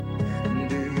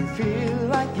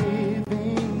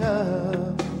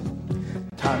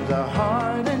a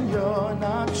heart and you're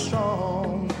not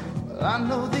strong. Well, I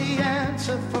know the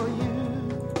answer for you,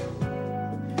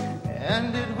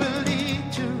 and it will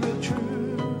lead to the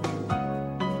truth.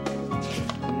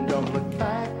 Don't look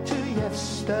back to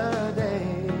yesterday.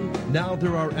 Now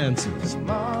there are answers.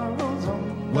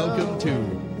 Welcome to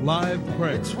Live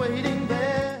Prayer. It's waiting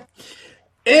there.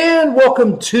 And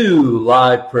welcome to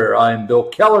Live Prayer. I am Bill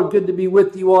Keller. Good to be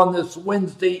with you on this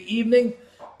Wednesday evening.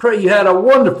 Pray you had a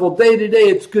wonderful day today.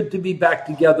 It's good to be back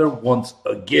together once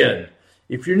again.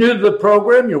 If you're new to the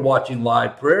program, you're watching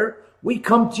Live Prayer. We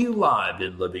come to you live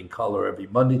in living color every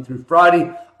Monday through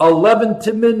Friday, 11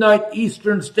 to midnight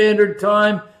Eastern Standard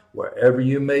Time, wherever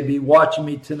you may be watching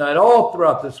me tonight, all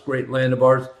throughout this great land of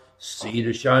ours, sea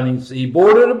to shining sea,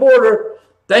 border to border.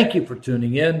 Thank you for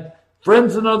tuning in.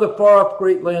 Friends in other far-off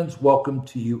great lands, welcome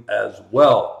to you as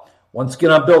well. Once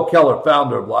again, I'm Bill Keller,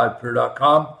 founder of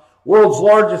Liveprayer.com, world's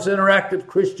largest interactive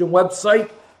Christian website.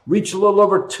 Reach a little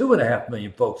over 2.5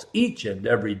 million folks each and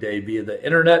every day via the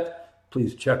internet.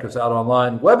 Please check us out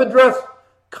online. Web address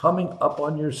coming up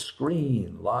on your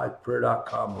screen,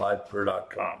 Liveprayer.com,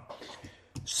 Liveprayer.com.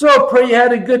 So, pray you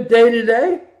had a good day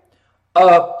today.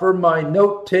 For my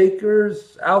note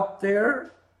takers out there,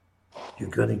 you're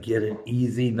going to get an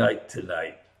easy night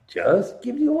tonight. Just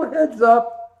give you a heads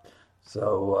up.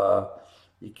 So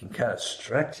you can kind of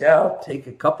stretch out, take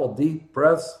a couple deep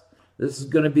breaths. This is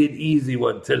going to be an easy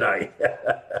one tonight.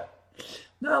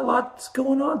 Not a lot's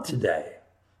going on today.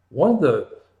 One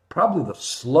of probably the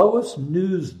slowest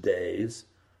news days,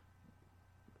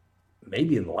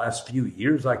 maybe in the last few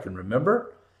years I can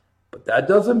remember. But that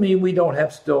doesn't mean we don't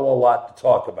have still a lot to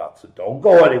talk about. So don't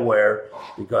go anywhere,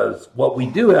 because what we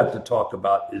do have to talk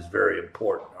about is very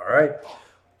important, all right?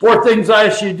 4 things I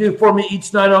ask you to do for me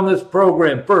each night on this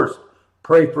program. First,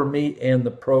 pray for me and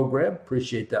the program.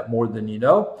 Appreciate that more than you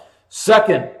know.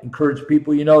 Second, encourage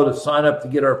people you know to sign up to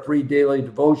get our free daily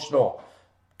devotional.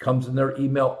 Comes in their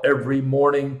email every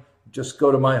morning. Just go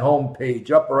to my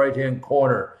homepage, upper right-hand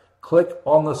corner. Click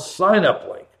on the sign-up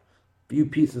link. Few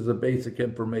pieces of basic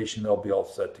information, they'll be all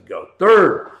set to go.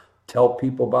 Third, tell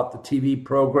people about the TV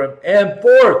program. And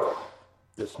fourth,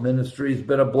 this ministry has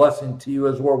been a blessing to you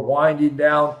as we're winding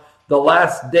down the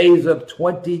last days of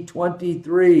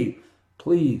 2023.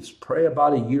 Please pray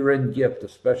about a year-end gift, a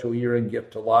special year-end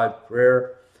gift to Live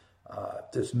Prayer.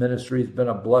 This ministry has been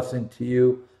a blessing to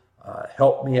you.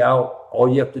 Help me out.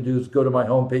 All you have to do is go to my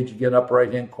homepage again, upper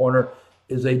right-hand corner.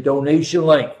 Is a donation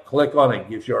link. Click on it.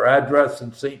 Gives you our address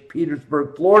in St.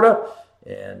 Petersburg, Florida,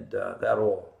 and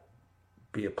that'll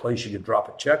be a place you can drop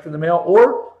a check in the mail.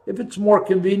 Or if it's more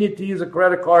convenient to use a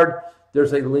credit card,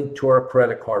 there's a link to our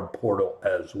credit card portal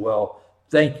as well.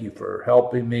 Thank you for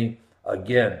helping me.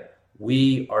 Again,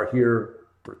 we are here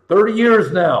for 30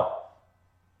 years now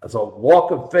as a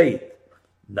walk of faith,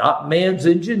 not man's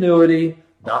ingenuity,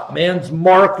 not man's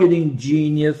marketing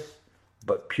genius,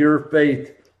 but pure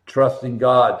faith, trusting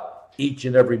God each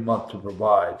and every month to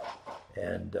provide.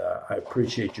 And I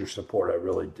appreciate your support. I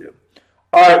really do.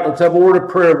 All right, let's have a word of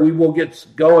prayer. We will get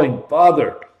going.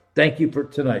 Father, thank you for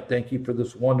tonight. Thank you for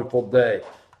this wonderful day.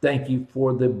 Thank you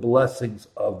for the blessings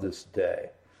of this day.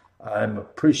 I'm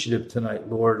appreciative tonight,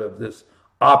 Lord, of this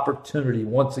opportunity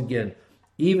once again,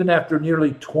 even after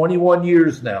nearly 21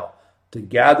 years now, to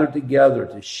gather together,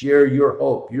 to share your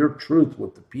hope, your truth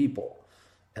with the people.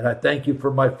 And I thank you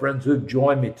for my friends who have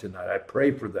joined me tonight. I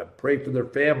pray for them. Pray for their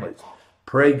families.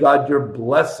 Pray, God, your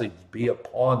blessings be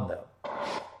upon them.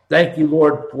 Thank you,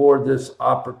 Lord, for this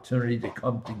opportunity to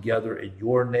come together in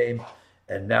your name.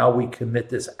 And now we commit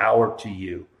this hour to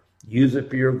you. Use it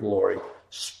for your glory.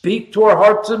 Speak to our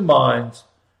hearts and minds.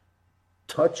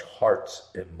 Touch hearts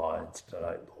and minds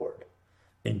tonight, Lord.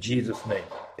 In Jesus' name,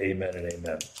 amen and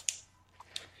amen.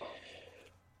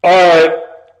 All right.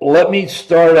 Let me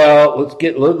start out.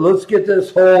 Let's get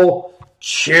this whole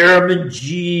Chairman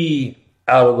G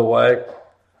out of the way.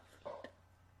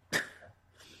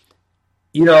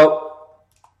 You know,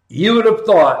 you would have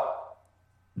thought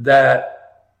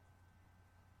that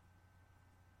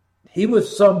he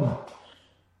was some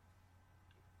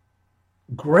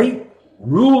great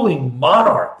ruling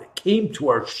monarch that came to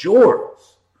our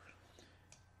shores.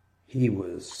 He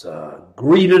was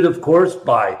greeted, of course,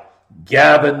 by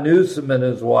Gavin Newsom and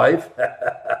his wife.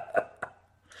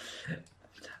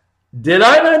 Did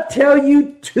I not tell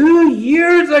you 2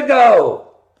 years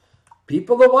ago?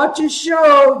 People that watch his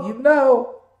show, you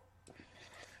know.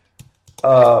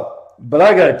 But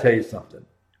I got to tell you something.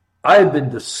 I have been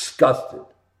disgusted,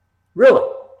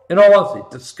 really, in all honesty,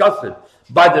 disgusted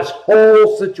by this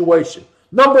whole situation.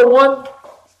 Number one,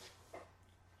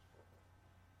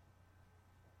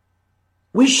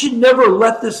 We should never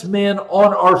let this man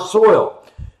on our soil.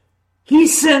 He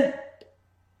sent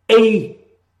a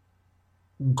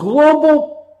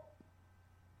global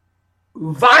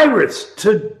virus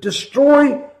to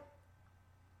destroy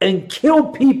and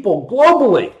kill people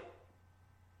globally.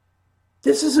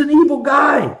 This is an evil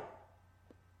guy.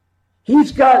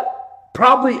 He's got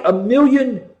probably 1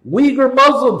 million Uyghur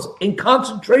Muslims in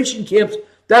concentration camps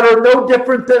that are no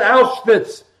different than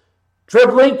Auschwitz,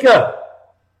 Treblinka,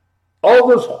 all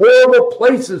those horrible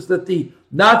places that the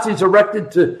Nazis erected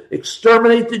to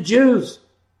exterminate the Jews.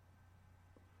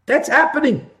 That's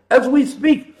happening as we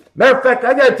speak. Matter of fact,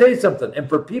 I got to tell you something, and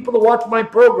for people to watch my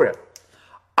program,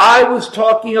 I was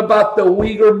talking about the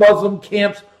Uyghur Muslim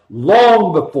camps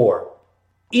long before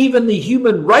even the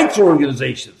human rights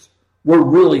organizations were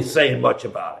really saying much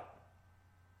about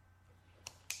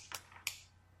it.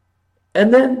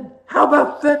 And then, how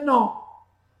about fentanyl?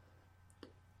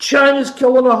 China's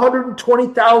killing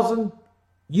 120,000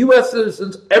 U.S.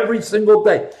 citizens every single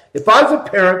day. If I was a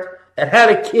parent and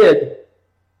had a kid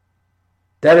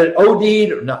that had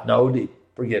OD'd, or not OD'd,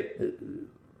 forget it.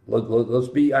 Let's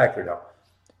be accurate now.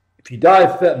 If you die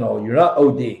of fentanyl, you're not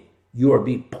OD. You are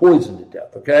being poisoned to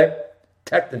death, okay?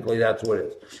 Technically, that's what it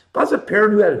is. If I was a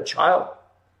parent who had a child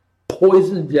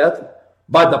poisoned to death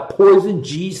by the poison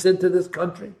G sent to this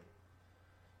country,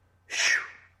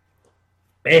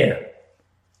 man,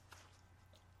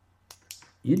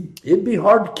 it'd be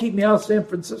hard to keep me out of San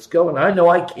Francisco, and I know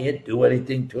I can't do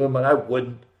anything to him, and I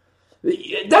wouldn't.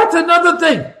 That's another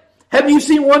thing. Have you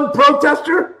seen one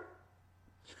protester?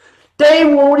 They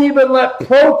won't even let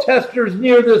protesters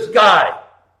near this guy.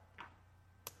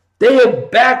 They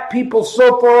have backed people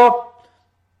so far up,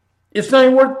 it's not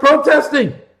even worth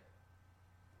protesting.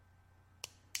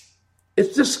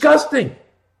 It's disgusting.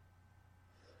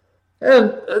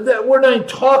 And we're not even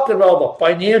talking about all the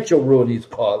financial ruin he's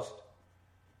caused.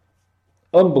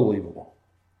 Unbelievable.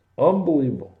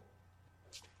 Unbelievable.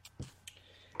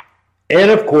 And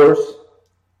of course,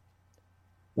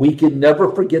 we can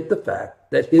never forget the fact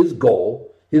that his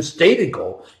goal, his stated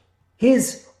goal,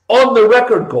 his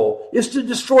on-the-record goal is to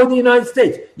destroy the United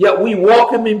States. Yet we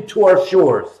welcome him to our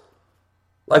shores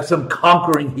like some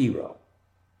conquering hero.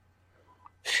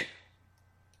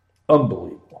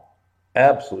 Unbelievable.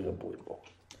 Absolutely unbelievable.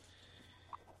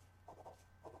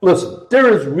 Listen,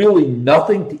 there is really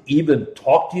nothing to even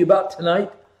talk to you about tonight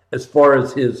as far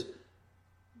as his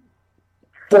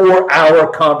 4-hour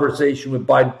conversation with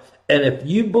Biden. And if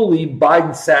you believe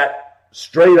Biden sat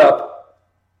straight up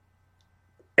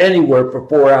anywhere for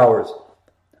 4 hours,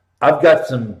 I've got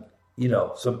some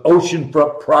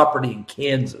oceanfront property in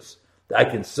Kansas that I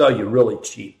can sell you really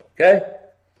cheap, okay?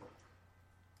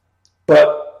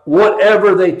 But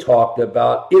whatever they talked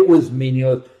about, it was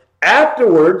meaningless.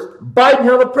 Afterwards, Biden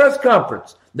held a press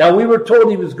conference. Now, we were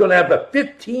told he was going to have a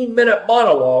 15-minute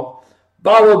monologue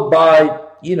followed by,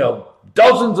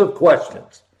 dozens of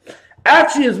questions.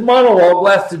 Actually, his monologue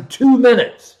lasted 2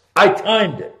 minutes. I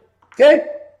timed it, okay?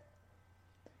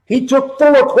 He took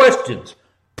 4 questions,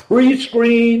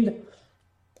 pre-screened,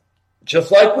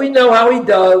 just like we know how he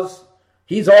does.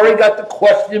 He's already got the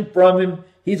question from him.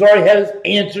 He's already had his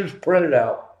answers printed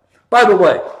out. By the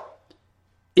way,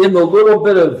 in the little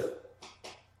bit of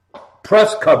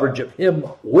press coverage of him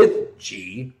with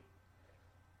G,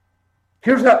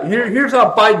 here's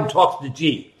how Biden talks to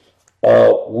G.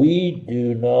 We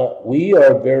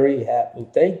are very happy.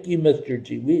 Thank you, Mr.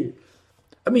 G.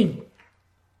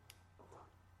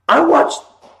 I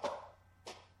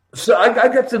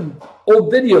got some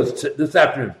old videos this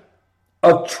afternoon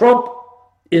of Trump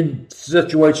in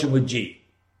situation with G.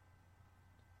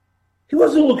 He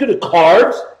wasn't looking at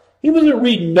cards. He wasn't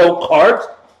reading note cards.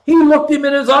 He looked him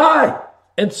in his eye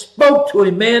and spoke to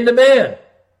him man to man.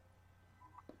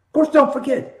 Of course, don't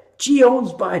forget, G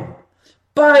owns Biden.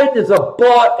 Biden is a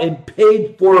bought and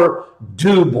paid for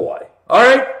do boy. All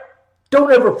right? Don't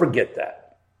ever forget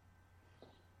that.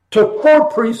 Took 4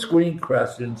 pre-screened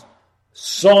questions,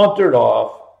 sauntered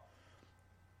off.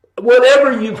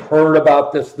 Whatever you've heard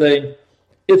about this thing,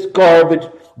 it's garbage.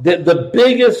 The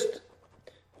biggest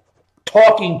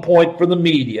talking point for the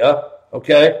media,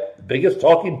 okay, the biggest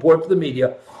talking point for the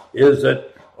media is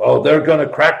that, they're going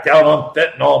to crack down on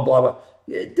fentanyl and blah, blah.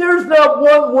 There's not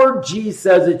one word G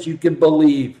says that you can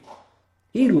believe.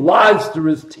 He lies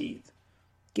through his teeth.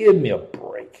 Give me a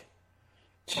break.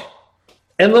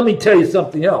 And let me tell you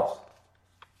something else.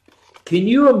 Can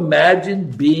you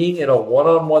imagine being in a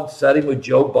one-on-one setting with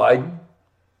Joe Biden?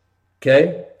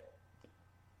 Okay?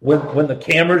 When the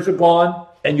cameras are gone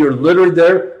and you're literally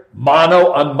there,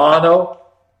 mano a mano.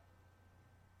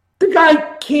 The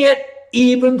guy can't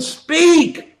even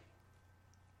speak.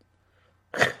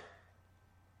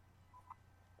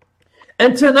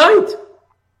 And tonight,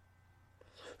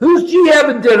 who's G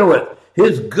having dinner with?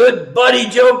 His good buddy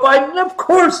Joe Biden? Of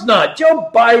course not.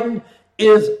 Joe Biden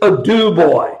is a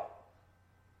do-boy.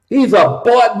 He's a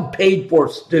bought and paid for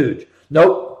stooge.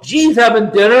 Nope, G's having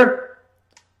dinner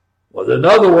with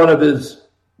another one of his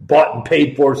bought and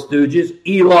paid for stooges,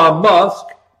 Elon Musk,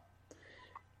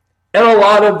 and a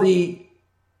lot of the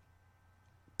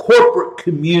corporate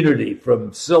community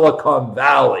from Silicon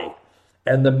Valley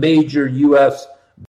and the major U.S.